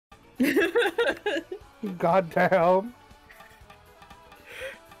Goddamn.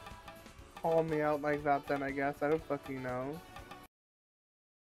 Call me out like that then, I guess. I don't fucking know.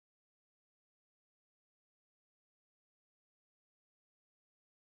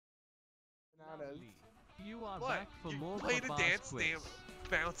 Lovely. You are What? back for You more played a Papa's dance quiz. named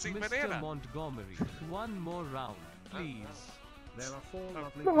Bouncing Mr. Banana. Montgomery, one more round, please. There are 4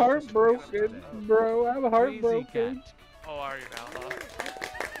 lovely I'm heartbroken, bro. I'm Crazy heartbroken. cat. Oh, are you now, huh?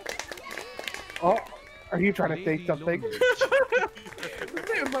 Oh, are you trying to say Lady something? Lonely.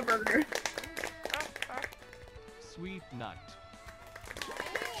 Save my burger. Sweet nut.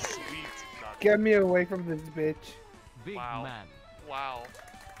 Sweet nut. Get me away from this bitch. Big Wow. man. Wow.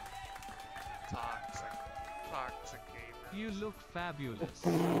 Toxic. Toxic gamer. You look fabulous.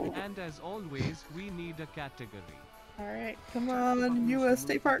 And as always, we need a category. Alright, come on, US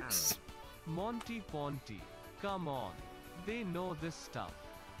state parks. Monty Ponty. Come on. They know this stuff.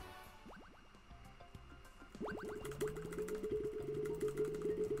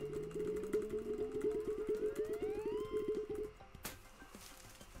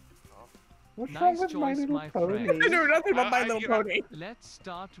 What's Nice wrong with My choice, Little my Pony? friend. I know nothing about My I- Little you know- Pony. Let's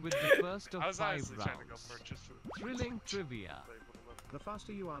start with the first of I was 5 honestly trying to go rounds. purchase food. Thrilling trivia. The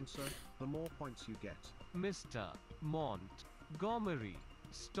faster you answer, the more points you get. Mr. Montgomery.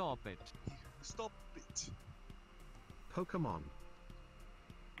 Stop it. Stop it. Pokemon.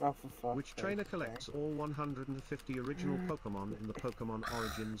 Oh, for fuck's Which sake. trainer collects all 150 original Pokemon in the Pokemon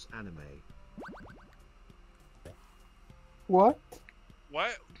Origins anime? What?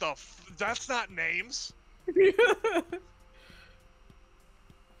 What the f- That's not names?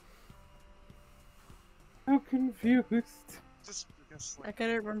 So confused. Just because, I like,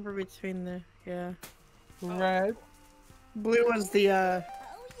 couldn't remember between the Red. blue was the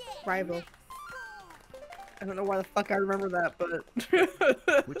rival. I don't know why the fuck I remember that,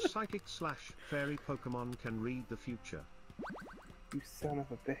 but Which psychic slash fairy Pokemon can read the future? You son of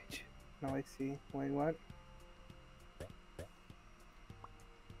a bitch. Now I see. Wait, what? I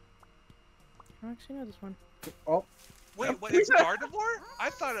don't actually know this one. Oh, wait, what? It's Gardevoir?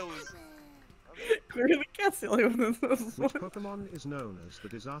 I thought it was. Clearly can't see the only one that knows this Which one. Pokemon is known as the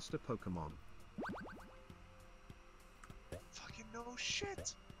disaster Pokemon? Fucking no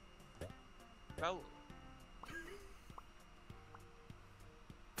shit. No.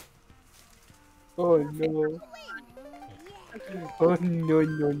 oh no. Oh no,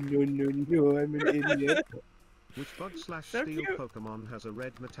 no, no, no, no, I'm an idiot. Which bug slash So steel cute. Pokemon has a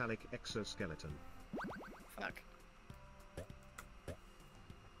red metallic exoskeleton? Fuck.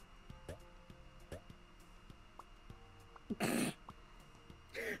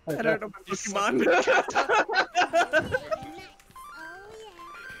 I don't know my You Pokemon.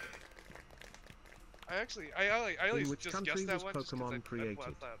 I In always which just country guessed that was one. just 'cause Pokemon I created?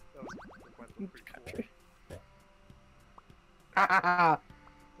 thought that was pretty cool. Ah,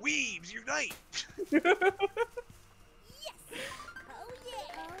 Weebs unite!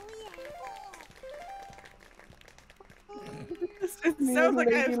 It me sounds and like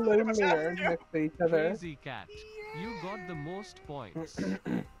I Lady have Lonely are next to each other. Crazy cat. You got the most points.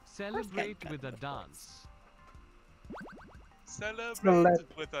 Celebrate with a dance. Celebrate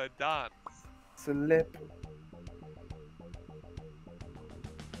Celeb. with a dance. Slip.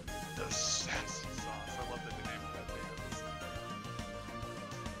 The sassy sauce. I love the name of that dance.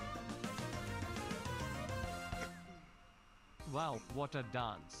 Wow, what a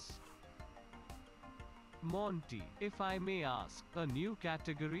dance. Monty, if I may ask, a new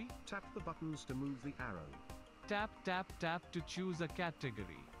category? Tap the buttons to move the arrow. Tap tap tap to choose a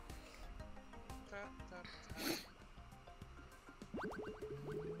category. Tap, tap, tap.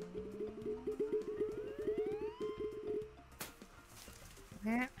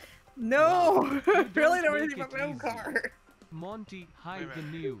 No! I really don't make really about it my own easy. got. Monty, hide Wait a the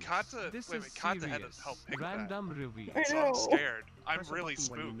minute. news. Kata- This wait a is minute, Kata had to serious. help pick that. Random reveal. I So know. I'm scared. I'm Press a really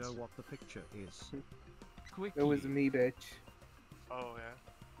button when you spooked. know what the picture is. Quickly. It was me, bitch. Oh yeah.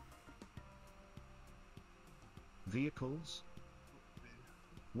 Vehicles?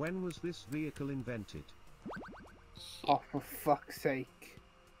 When was this vehicle invented? Oh, for fuck's sake.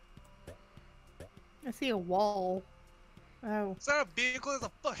 I see a wall. Oh. It's not a vehicle, it's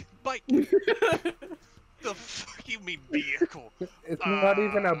a fucking bike. The fuck you mean vehicle? It's not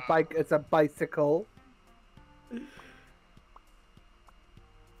even a bike, it's a bicycle. Man,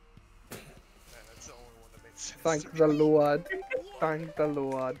 that's the only one that made sense. Thank to the me. Lord. Thank the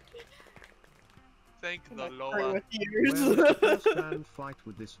Lord. Thank the Right Loa. with Where yours. was the first man fight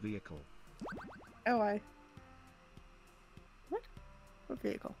with this vehicle? Oh, I. What? What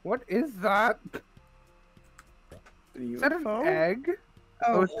vehicle? What is that? Is that an egg?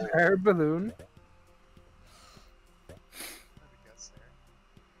 Oh, it's an air balloon. I guess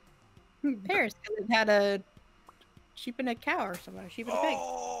there. Pears, because it had a sheep and a cow or something. A sheep and a pig.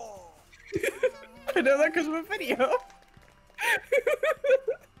 Oh! I know that because of a video.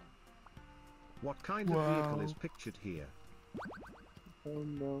 What kind of vehicle is pictured here? Oh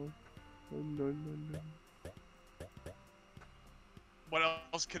no. Oh no no no. What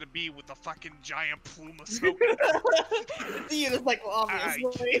else could it be with the fucking giant plume of smoke? You just like, well,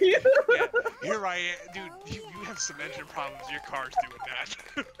 obviously. Yeah, here I am. Dude, you have some engine problems. Your car's doing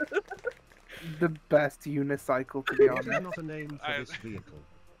that. The best unicycle, to be What is honest. not a name for this vehicle?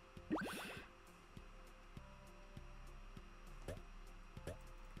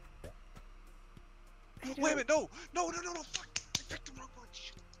 Wait a minute, no! No, fuck! I picked the wrong one,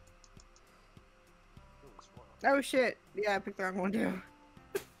 shit. Oh shit. Yeah, I picked the wrong one too.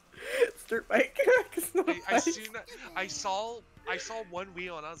 It's dirt bike. It's not a I bike. seen that. I saw one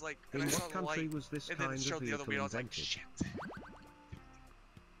wheel and I was like, and In I saw what the country light, was this and then kind it of showed the other vehicle wheel. I was like, invented? shit.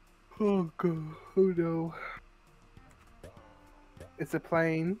 Oh god. Oh no. It's a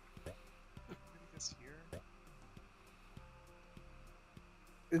plane. This here.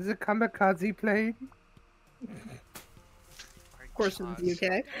 It's a kamikaze plane. Of course, in the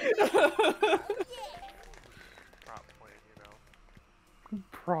UK. Prop plane, you know.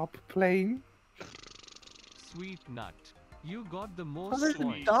 Prop plane. Sweet nut. You got the Oh, most there's a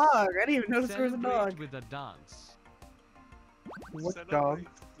points. dog. I didn't even notice there was a Celebrate dog. with a dance. What Set up dog?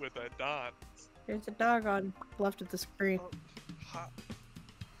 with a dot. There's a dog on the left of the screen. Hot.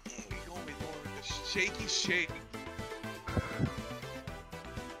 We going with the shaky shake.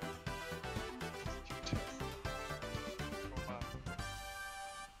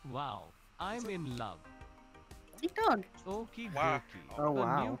 Wow. I'm in love. Big dog. Okie Wow. dokie. Oh, A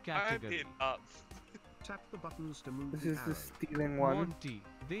wow. new I'm category. in up. Tap the buttons to move This the is arrow. the stealing one. Monty,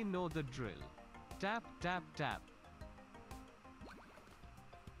 they know the drill. Tap, tap, tap.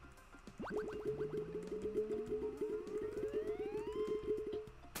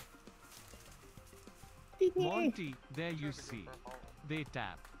 Monty, there you see. They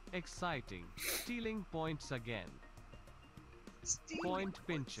tap. Exciting. Stealing points again. Point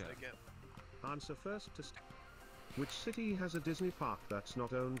pincher. Again. Answer first to which city has a Disney park that's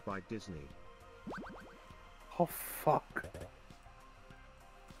not owned by Disney? Oh fuck.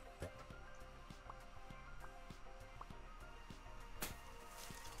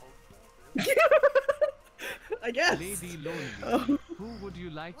 I guess. Lady Lonely. Oh. Who would you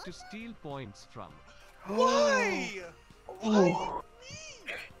like to steal points from? Why? Oh.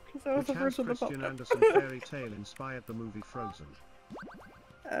 Because I was Which the has first one to pop Christian up. Andersen fairy tale inspired the movie Frozen?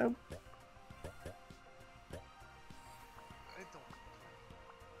 I don't.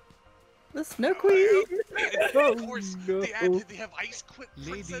 The Snow Queen. And of course, no. they have Ice Queen,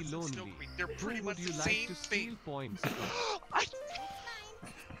 Lady Princess, and Snow Lonely. Queen. They're pretty Who much would the you like same to thing. steal points from? I...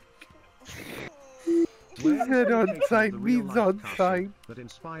 He Where is said the on location of site the means real-life on castle site. that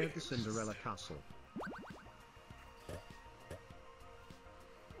inspired the Cinderella castle?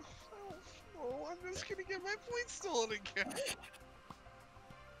 Oh, I'm just gonna get my points stolen again.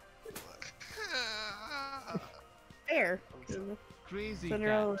 Air. Crazy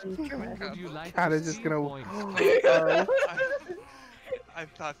Cinderella cat. and Who Truman. would you like Cat to is just steal gonna. points from? Oh. I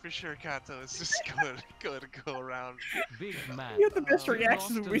thought for sure Kato was just gonna go around. Big man. You have the best You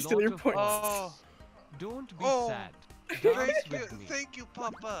reactions lost when a we steal lot your of points. Oh. Don't be Oh. sad. Dance Thank with me. you,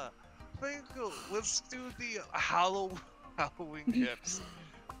 Papa. Thank you. Let's do the Halloween gifts.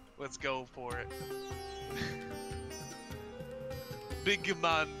 Let's go for it. Big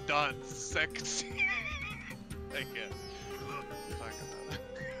man dance sexy. I guess.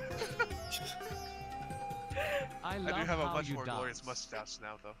 I I love do have a how much you more dance. glorious mustache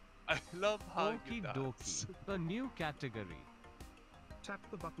now, though. I love how you Okie dance. dokie. A new category. Tap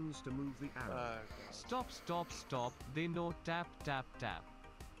the buttons to move the arrow. Stop, stop, stop. They know tap, tap, tap.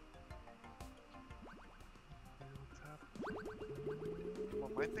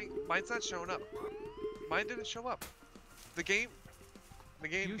 Well, mine's not showing up. Mine didn't show up. The game You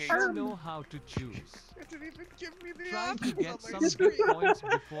hates should me. know how to choose. It didn't even give me the Try to options get on my some screen. good points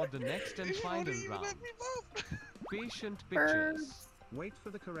before the next and It won't final even round. let me vote. Patient pictures. Wait for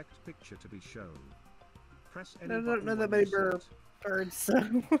the correct picture to be shown. Press any I don't button know that when many you see it. birds, so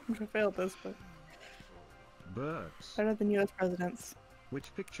I'm gonna fail this, but Birds. better than US presidents.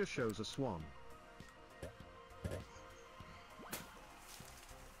 Which picture shows a swan?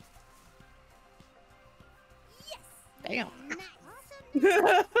 Damn.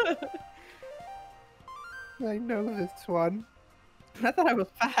 I know this one. I thought I was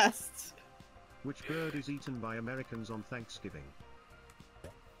fast. Which bird is eaten by Americans on Thanksgiving?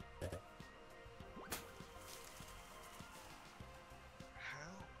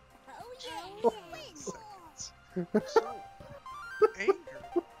 So angry.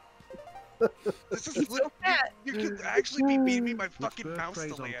 This is so fat. you could actually be beating me by Which fucking bird mouse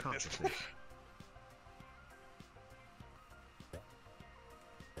preys on delay at this carcasses? point.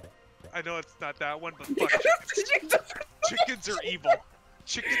 I know it's not that one, but fuck chickens. Chickens are evil.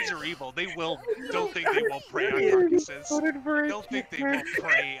 Chickens are evil. They will. Don't think they won't prey on carcasses. Don't think they won't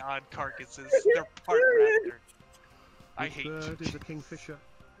prey on carcasses. They're part raptor. I Which hate bird is a kingfisher?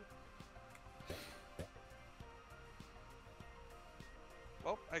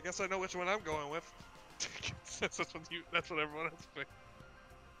 Well, I guess I know which one I'm going with. that's what everyone else picked.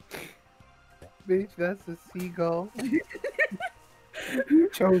 Bitch, that's a seagull. You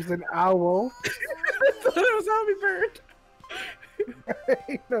chose an owl. I thought it was hummingbird.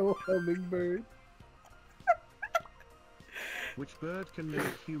 Ain't no hummingbird. Which bird can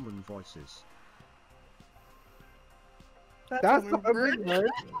mimic human voices? That's a hummingbird.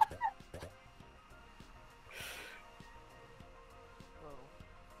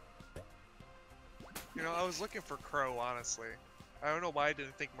 You know, I was looking for crow, honestly. I don't know why I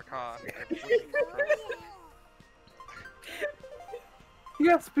didn't think macaw. I was looking for crow.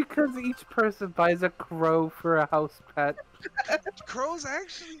 Yes, because each person buys a crow for a house pet. Crows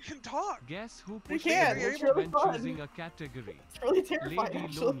actually can talk. Guess who They pushed can, the it's most really when fun. choosing a category? It's really terrifying, Lady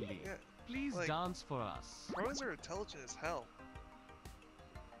actually. Lonely. Yeah, Please like- dance for us. crows are intelligent as hell.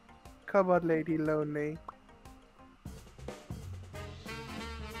 Come on, Lady Lonely.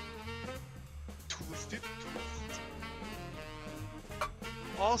 Twisted twist.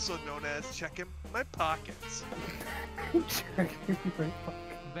 Also known as checking my pockets.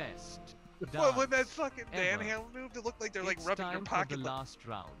 Best. What with that dance fucking ever. manhandle move? It looked like they're like It's rubbing your time for pocket. the Like, last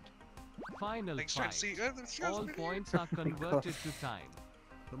round. Final like trying to see. fight. All points are converted to time.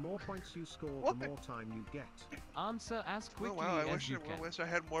 The more points you score, What? the more time you get. Answer as Oh quickly wow! I as you can. wish I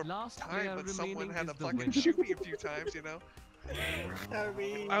had more Last time, player but someone remaining had is to the fucking winner. shoot me a few times, you know. I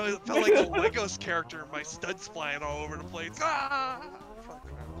mean, Felt like a Legos character, my studs flying all over the place. Ah! Fuck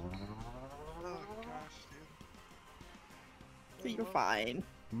no. Oh gosh, dude. you're fine.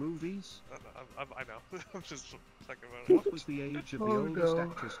 Movies? I know. I'm just talking about it. What was the age of the Oh, oldest no.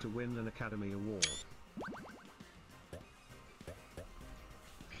 actress to win an Academy Award?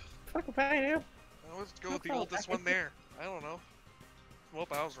 Fucking fine, yeah. Let's go with the oldest one there. I don't know. Well,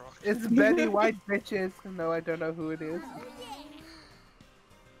 I was wrong. It's Betty White, bitches. No, I don't know who it is.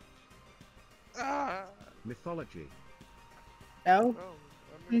 Ah! Mythology. Oh, Oh,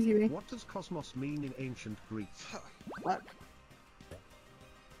 easy me. What does cosmos mean in ancient Greek? fuck. What?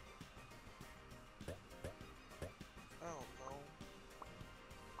 I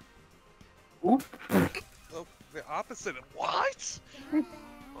don't know. Oop. Oh, the opposite of what?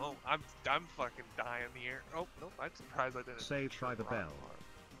 Oh, I'm fucking dying here. Oh, nope, I'm surprised I didn't. Saved by the choose the wrong Bell.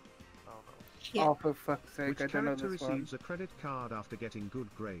 one. Oh no. Shit. Oh, for fuck's sake, Which I don't know character this one. receives a credit card after getting good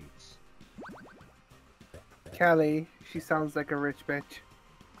grades? Kelly, she sounds like a rich bitch.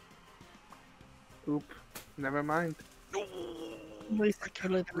 Oop. Never mind. No. Lisa I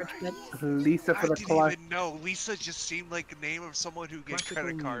totally the rich bitch. Lisa for I the didn't clutch. even know. Lisa just seemed like the name of someone who gets Classical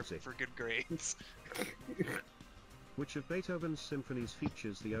credit cards music. for good grades. Which of Beethoven's symphonies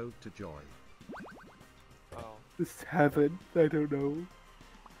features the Ode to Joy? Oh. 7. I don't know.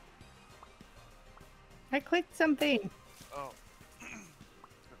 I clicked something. Oh.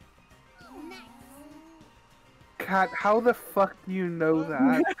 Kat, how the fuck do you know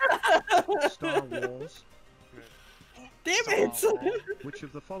that? Star Wars. Damn it! Star Wars. Which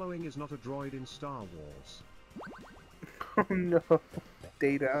of the following is not a droid in Star Wars? Oh no.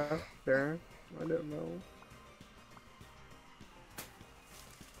 Data. There. I don't know.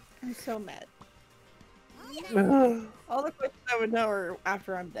 I'm so mad. Oh All the questions I would know are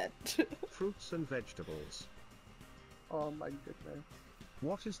after I'm dead. Fruits and vegetables. my goodness.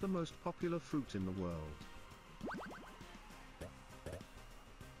 What is the most popular fruit in the world?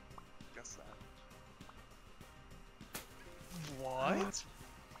 Guess that. What?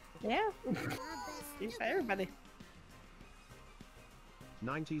 Yeah. Excuse by everybody.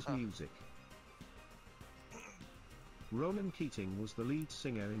 90s Huh. music. Ronan Keating was the lead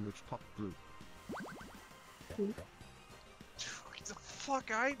singer in which pop group? The fuck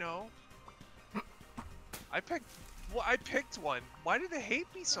I know. I picked. Well, I picked one. Why did they hate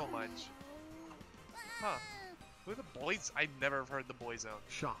me so much? Huh? Who are the boys? I never have heard the Boyzone. What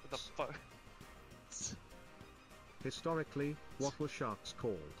the Sharks. fuck? Historically, what were sharks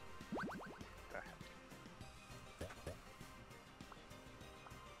called?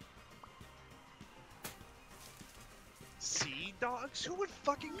 Sea dogs? Who would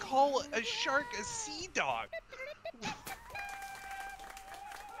fucking call a shark a sea dog?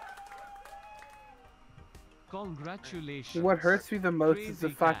 Congratulations. What hurts me the most is the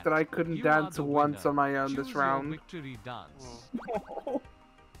Crazy fact that I Cat, couldn't you are dance the once winner. on my own Choose this your round. victory dance.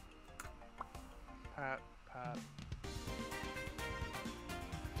 Pat, pat.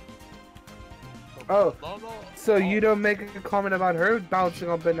 Oh, Logo. so you don't make a comment about her bouncing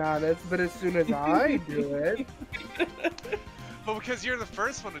on bananas, but as soon as I do it, Well, because you're the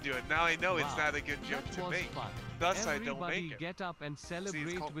first one to do it. Now I know it's Wow, not a good joke that to was make. fun. Thus, I Everybody don't make it. get up and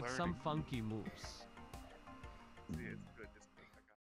celebrate called with some learning. funky moves. See, it's